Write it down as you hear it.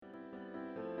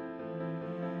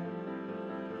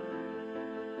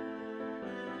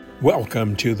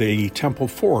Welcome to the Temple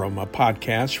Forum, a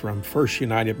podcast from First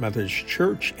United Methodist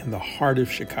Church in the heart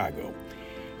of Chicago.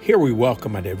 Here we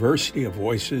welcome a diversity of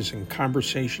voices and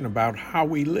conversation about how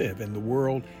we live in the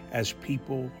world as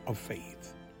people of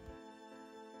faith.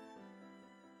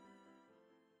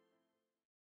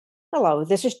 Hello,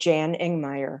 this is Jan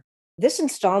Engmeyer. This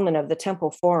installment of the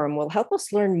Temple Forum will help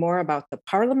us learn more about the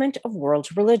Parliament of World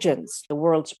Religions, the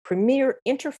world's premier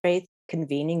interfaith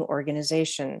convening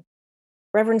organization.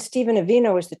 Reverend Stephen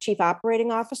Avino is the Chief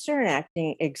Operating Officer and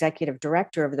Acting Executive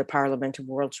Director of the Parliament of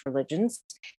World Religions,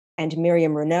 and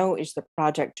Miriam Renaud is the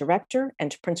Project Director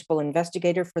and Principal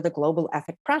Investigator for the Global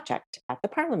Ethic Project at the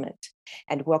Parliament.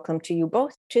 And welcome to you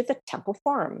both to the Temple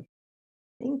Forum.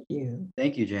 Thank you.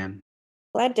 Thank you, Jan.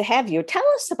 Glad to have you. Tell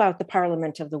us about the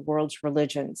Parliament of the World's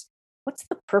Religions. What's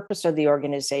the purpose of the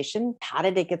organization? How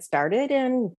did it get started?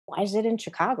 And why is it in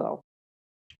Chicago?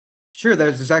 Sure,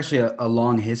 there's actually a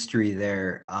long history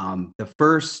there. The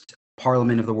first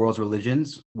Parliament of the World's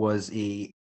Religions was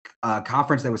a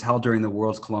conference that was held during the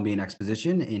World's Columbian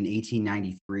Exposition in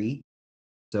 1893.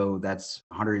 So that's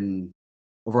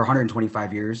over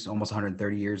 125 years, almost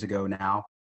 130 years ago now.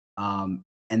 And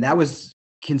that was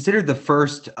considered the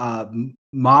first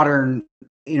modern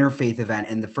interfaith event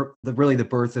and really the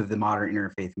birth of the modern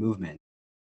interfaith movement.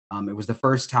 It was the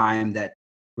first time that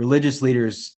religious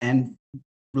leaders and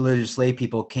religious lay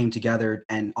people came together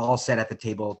and all sat at the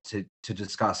table to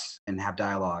discuss and have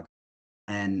dialogue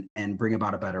and bring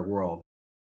about a better world.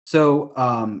 So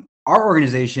our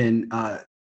organization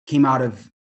came out of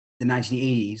the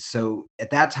 1980s. So at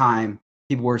that time,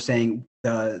 people were saying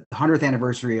the 100th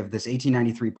anniversary of this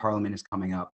 1893 Parliament is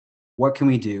coming up. What can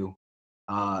we do?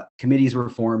 Committees were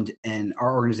formed, and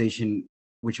our organization,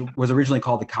 which was originally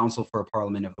called the Council for a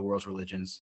Parliament of the World's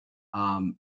Religions,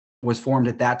 was formed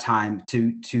at that time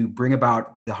to bring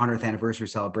about the 100th anniversary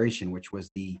celebration, which was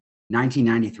the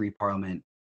 1993 Parliament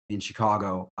in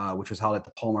Chicago, which was held at the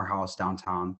Palmer House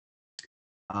downtown.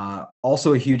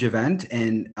 Also a huge event,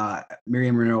 and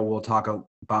Miriam Renaud will talk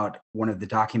about one of the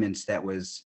documents that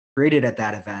was created at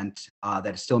that event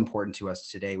that is still important to us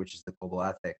today, which is the Global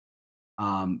Ethic.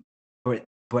 But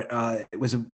it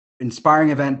was an inspiring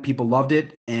event. People loved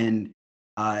it, and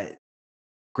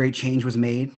great change was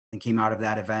made and came out of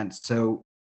that event. So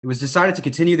it was decided to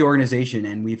continue the organization,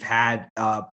 and we've had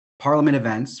Parliament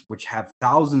events, which have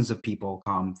thousands of people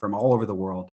come from all over the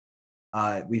world.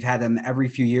 We've had them every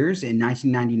few years. In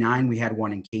 1999, we had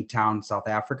one in Cape Town, South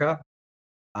Africa.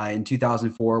 In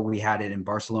 2004, we had it in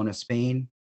Barcelona, Spain.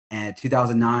 And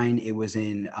 2009, it was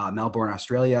in Melbourne,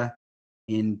 Australia.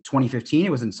 In 2015, it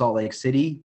was in Salt Lake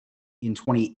City. In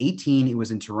 2018, it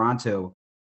was in Toronto.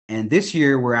 And this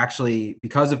year, we're actually,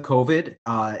 because of COVID,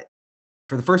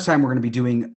 for the first time, we're going to be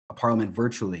doing a Parliament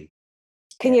virtually.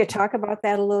 Can you talk about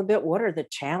that a little bit? What are the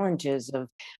challenges of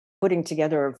putting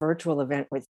together a virtual event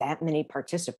with that many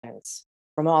participants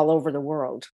from all over the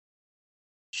world?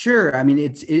 Sure. I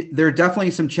mean, there are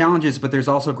definitely some challenges, but there's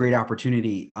also great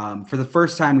opportunity. For the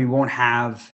first time, we won't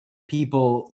have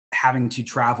people having to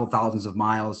travel thousands of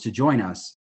miles to join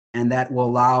us. And that will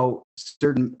allow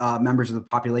certain members of the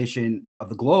population of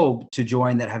the globe to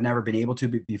join that have never been able to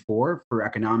before for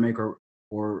economic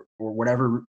or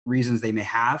whatever reasons they may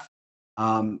have.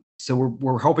 So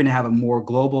we're hoping to have a more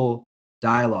global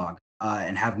dialogue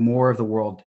and have more of the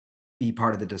world be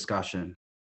part of the discussion.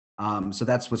 So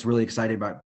that's what's really exciting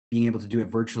about being able to do it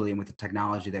virtually and with the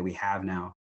technology that we have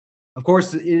now. Of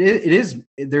course,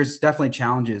 there's definitely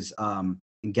challenges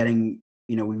in getting.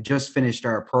 We've just finished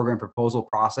our program proposal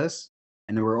process,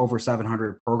 and there were over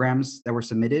 700 programs that were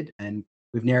submitted, and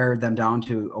we've narrowed them down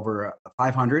to over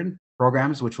 500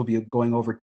 programs, which will be going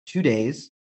over 2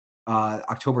 days,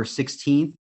 October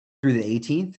 16th through the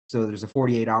 18th. So there's a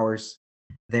 48 hours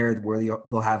there where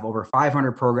they'll have over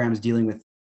 500 programs dealing with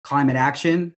climate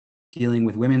action, dealing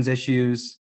with women's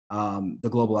issues, the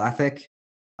global ethic,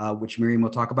 which Miriam will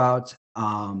talk about,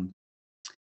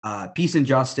 peace and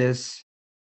justice,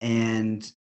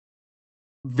 and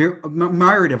a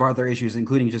myriad of other issues,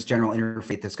 including just general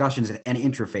interfaith discussions and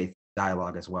interfaith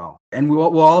dialogue as well. And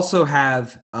we'll also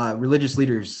have religious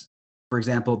leaders. For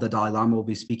example, the Dalai Lama will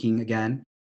be speaking again,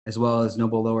 as well as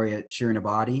Nobel laureate Shirin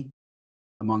Ebadi,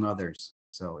 among others.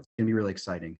 So it's going to be really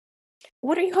exciting.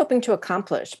 What are you hoping to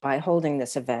accomplish by holding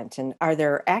this event? And are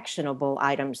there actionable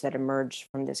items that emerge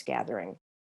from this gathering?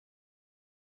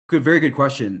 Very good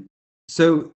question.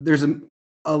 So there's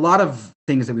a lot of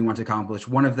things that we want to accomplish.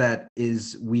 One of that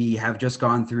is we have just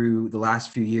gone through the last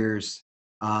few years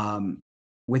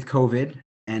with COVID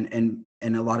and a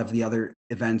lot of the other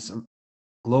events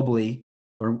globally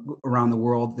or around the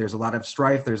world. There's a lot of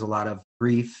strife. There's a lot of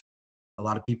grief, a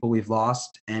lot of people we've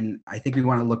lost. And I think we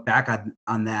want to look back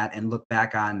on that and look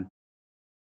back on,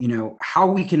 how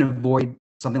we can avoid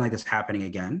something like this happening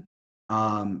again.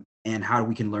 And how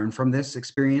we can learn from this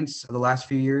experience of the last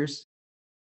few years.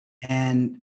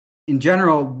 And in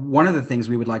general, one of the things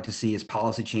we would like to see is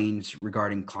policy change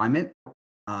regarding climate.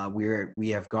 We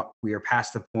are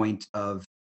past the point of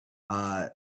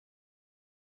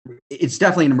it's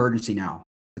definitely an emergency now,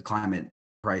 the climate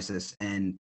crisis,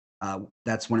 and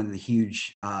that's one of the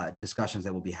huge discussions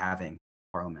that we'll be having in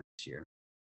Parliament this year.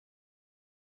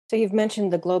 So you've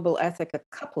mentioned the global ethic a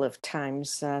couple of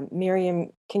times. Miriam,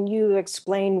 can you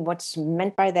explain what's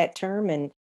meant by that term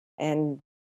and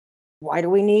why do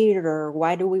we need it or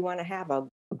why do we want to have a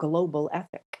global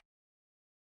ethic?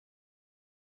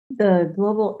 The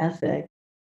global ethic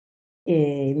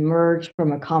emerged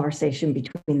from a conversation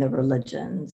between the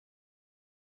religions.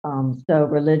 So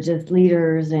religious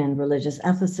leaders and religious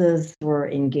ethicists were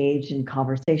engaged in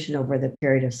conversation over the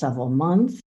period of several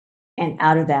months. And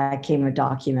out of that came a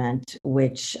document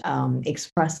which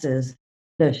expresses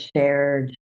the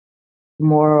shared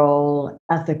moral,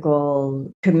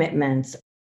 ethical commitments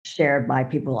shared by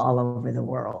people all over the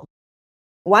world.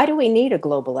 Why do we need a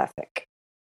global ethic?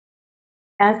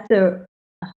 At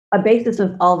a basis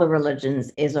of all the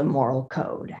religions is a moral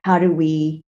code. How do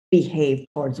we behave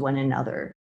towards one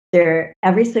another?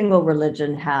 Every single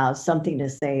religion has something to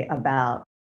say about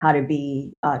how to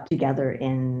be together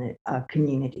in a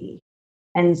community.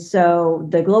 And so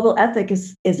the global ethic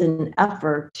is an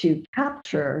effort to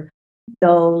capture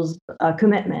those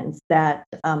commitments that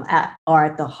are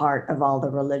at the heart of all the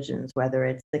religions, whether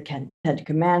it's the Ten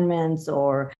Commandments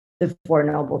or the Four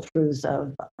Noble Truths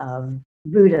of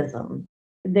Buddhism.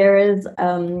 There is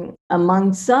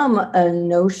among some a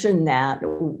notion that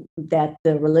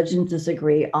the religions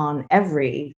disagree on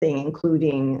everything,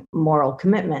 including moral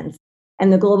commitments.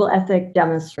 And the global ethic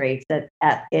demonstrates that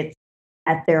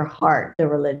at their heart, the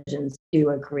religions do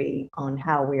agree on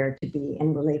how we are to be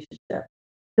in relationship.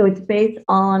 So it's based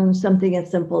on something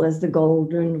as simple as the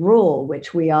golden rule,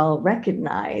 which we all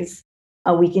recognize.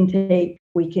 We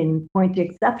can point to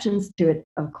exceptions to it,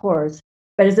 of course,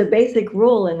 but as a basic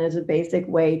rule and as a basic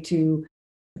way to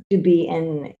be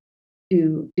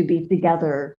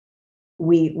together,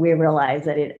 we realize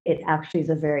that it actually is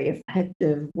a very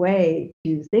effective way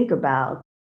to think about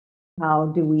how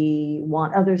do we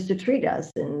want others to treat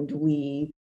us, and we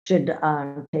should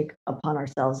take upon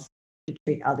ourselves to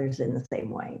treat others in the same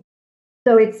way.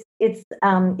 So it's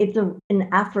an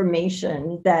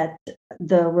affirmation that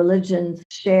the religions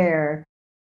share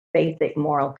basic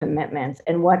moral commitments.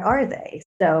 And what are they?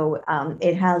 So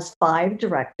it has 5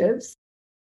 directives,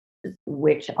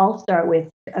 which all start with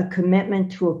a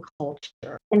commitment to a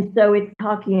culture. And so it's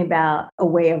talking about a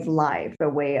way of life, a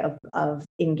way of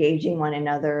engaging one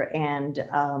another, and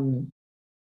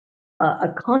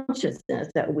a consciousness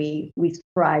that we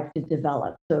strive to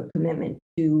develop. So a commitment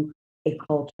to a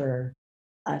culture,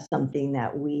 something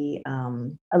that we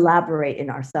elaborate in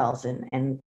ourselves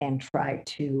and try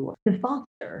to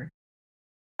foster.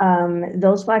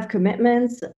 Those 5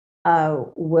 commitments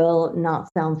will not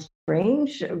sound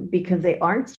strange because they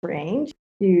aren't strange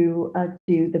to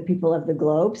the people of the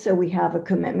globe. So we have a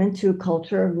commitment to a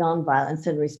culture of nonviolence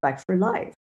and respect for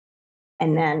life.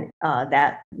 And then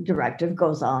that directive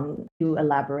goes on to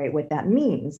elaborate what that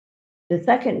means. The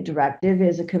second directive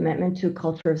is a commitment to a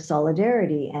culture of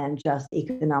solidarity and just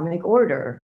economic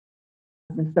order.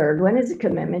 The third one is a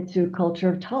commitment to a culture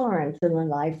of tolerance and a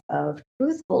life of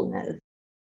truthfulness.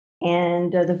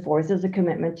 And the fourth is a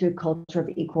commitment to a culture of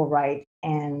equal rights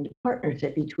and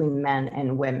partnership between men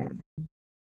and women.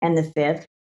 And the fifth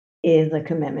is a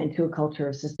commitment to a culture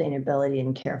of sustainability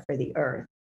and care for the earth.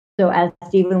 So as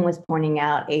Stephen was pointing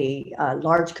out, a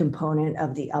large component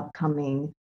of the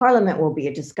upcoming Parliament will be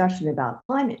a discussion about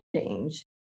climate change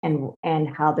and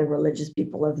how the religious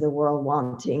people of the world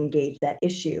want to engage that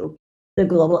issue. The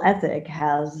global ethic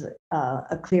has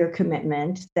a clear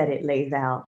commitment that it lays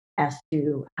out as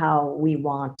to how we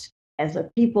want, as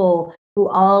a people who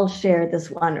all share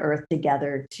this one earth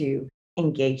together, to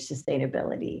engage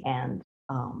sustainability and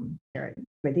care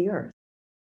for the earth.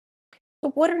 So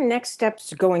what are next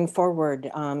steps going forward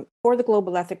for the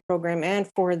Global Ethic Program and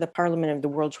for the Parliament of the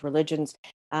World's Religions?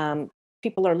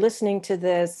 People are listening to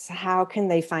this. How can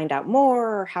they find out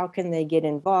more? How can they get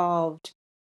involved?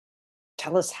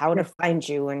 Tell us how to find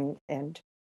you and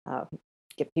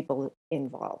get people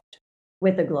involved.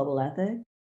 With the global ethic?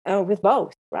 Oh, with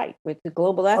both, right? With the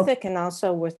global ethic and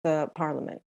also with the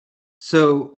Parliament.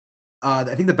 So I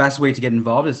think the best way to get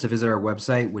involved is to visit our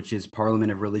website, which is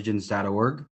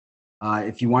parliamentofreligions.org.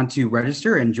 If you want to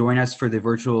register and join us for the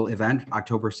virtual event,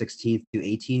 October 16th to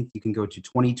 18th, you can go to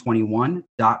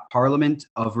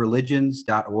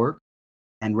 2021.parliamentofreligions.org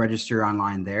and register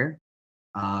online there.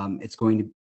 It's going to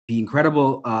be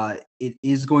incredible. It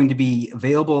is going to be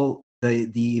available.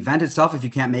 The event itself, if you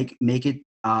can't make it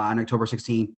on October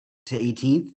 16th to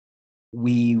 18th,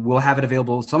 we will have it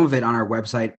available, some of it on our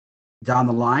website down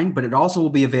the line, but it also will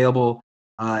be available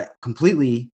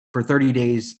completely for 30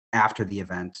 days after the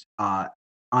event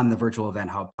on the virtual event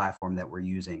hub platform that we're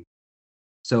using.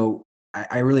 So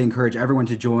I really encourage everyone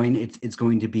to join. It's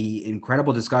going to be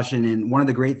incredible discussion. And one of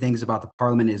the great things about the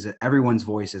Parliament is that everyone's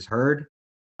voice is heard.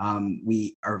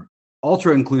 We are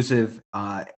ultra inclusive.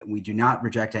 We do not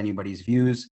reject anybody's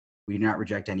views. We do not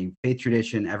reject any faith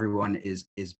tradition. Everyone is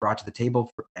brought to the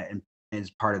table and is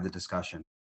part of the discussion.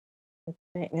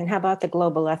 And how about the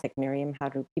global ethic, Miriam? How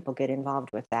do people get involved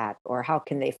with that? Or how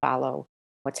can they follow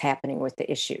what's happening with the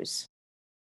issues?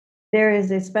 There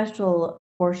is a special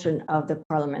portion of the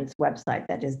Parliament's website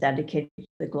that is dedicated to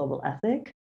the global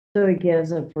ethic. So it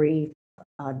gives a brief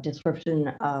description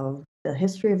of the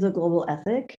history of the global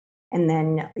ethic, and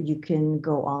then you can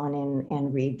go on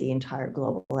and read the entire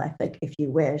global ethic if you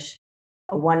wish.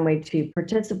 One way to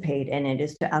participate in it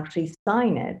is to actually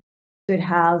sign it. So it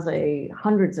has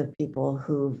hundreds of people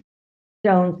who've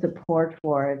shown support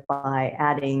for it by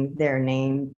adding their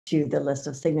name to the list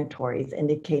of signatories,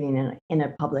 indicating in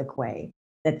a public way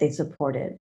that they support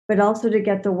it, but also to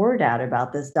get the word out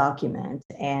about this document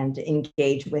and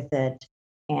engage with it.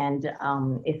 And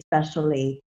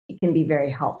especially, it can be very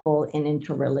helpful in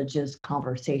interreligious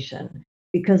conversation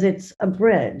because it's a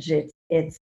bridge.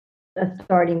 It's a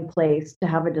starting place to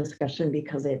have a discussion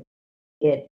because it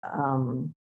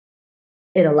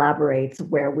elaborates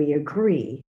where we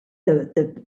agree, the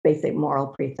basic moral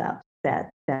precepts that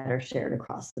are shared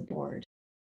across the board.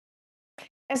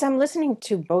 As I'm listening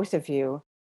to both of you,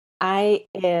 I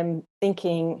am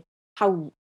thinking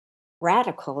how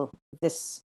radical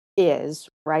this is,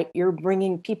 right? You're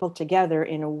bringing people together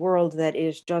in a world that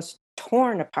is just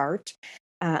torn apart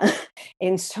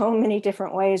in so many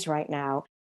different ways right now.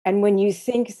 And when you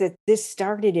think that this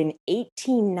started in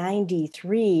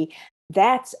 1893,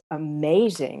 that's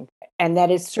amazing, and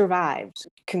that it survived.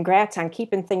 Congrats on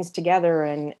keeping things together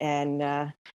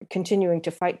and continuing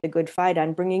to fight the good fight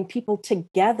on bringing people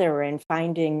together and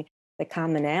finding the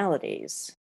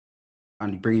commonalities.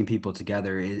 On bringing people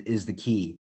together is the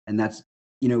key. And that's,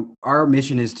 our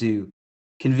mission is to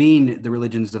convene the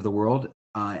religions of the world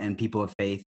and people of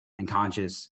faith and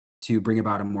conscience to bring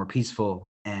about a more peaceful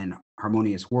and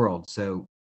harmonious world. So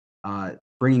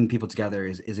bringing people together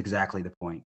is exactly the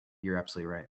point. You're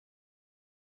absolutely right.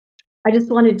 I just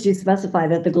wanted to specify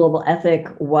that the global ethic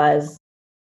was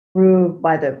approved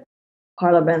by the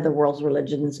Parliament of the World's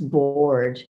Religions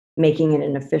Board, making it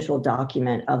an official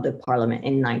document of the Parliament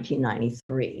in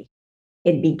 1993.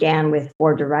 It began with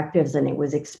 4 directives and it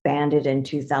was expanded in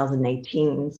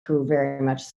 2018 through very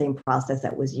much the same process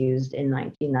that was used in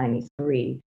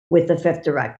 1993 with the 5th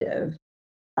directive.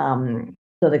 So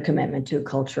the commitment to a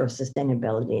culture of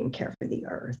sustainability and care for the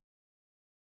earth.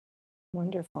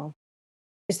 Wonderful.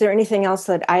 Is there anything else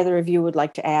that either of you would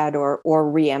like to add or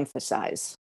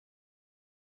re-emphasize?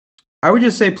 I would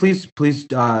just say, please,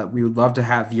 we would love to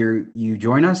have you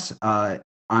join us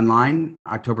online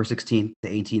October 16th to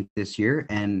 18th this year.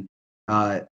 And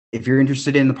if you're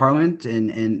interested in the Parliament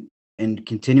and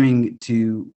continuing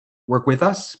to work with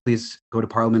us, please go to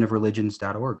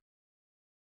parliamentofreligions.org.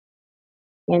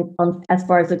 And as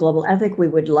far as the global ethic, we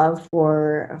would love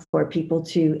for people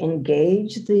to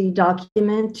engage the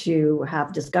document, to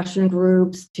have discussion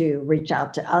groups, to reach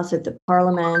out to us at the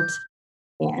Parliament,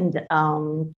 and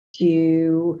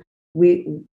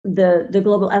the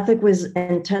global ethic was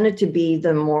intended to be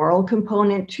the moral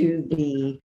component to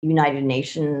the United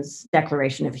Nations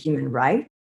Declaration of Human Rights.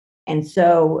 And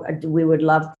so we would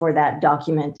love for that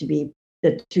document to be,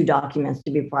 the 2 documents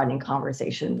to be brought in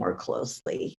conversation more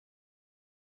closely.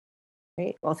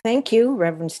 Great. Well, thank you,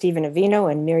 Reverend Stephen Avino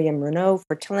and Miriam Renaud,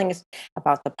 for telling us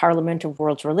about the Parliament of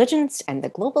World's Religions and the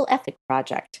Global Ethic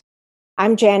Project.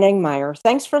 I'm Jan Engmeyer.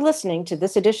 Thanks for listening to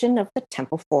this edition of the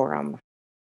Temple Forum.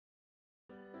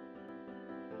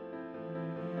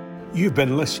 You've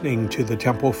been listening to the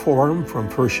Temple Forum from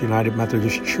First United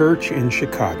Methodist Church in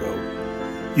Chicago.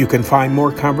 You can find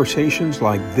more conversations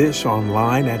like this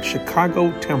online at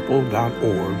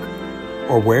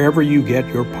chicagotemple.org or wherever you get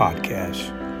your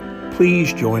podcasts.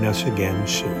 Please join us again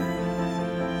soon.